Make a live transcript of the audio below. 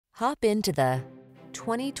Hop into the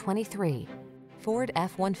 2023 Ford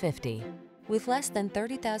F-150. With less than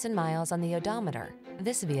 30,000 miles on the odometer,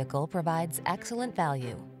 this vehicle provides excellent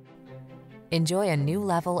value. Enjoy a new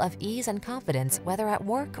level of ease and confidence whether at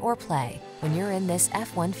work or play when you're in this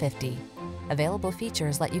F-150. Available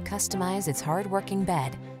features let you customize its hard-working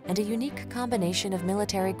bed, and a unique combination of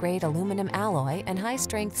military-grade aluminum alloy and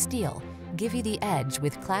high-strength steel give you the edge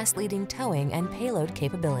with class-leading towing and payload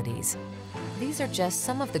capabilities. These are just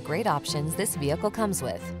some of the great options this vehicle comes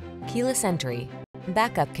with: keyless entry,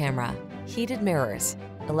 backup camera, heated mirrors,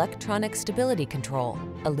 electronic stability control,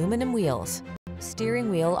 aluminum wheels,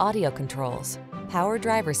 steering wheel audio controls, power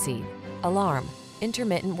driver seat, alarm,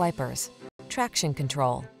 intermittent wipers, traction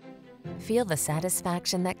control. Feel the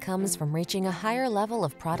satisfaction that comes from reaching a higher level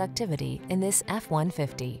of productivity in this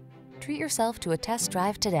F-150. Treat yourself to a test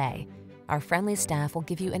drive today. Our friendly staff will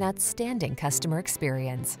give you an outstanding customer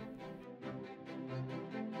experience.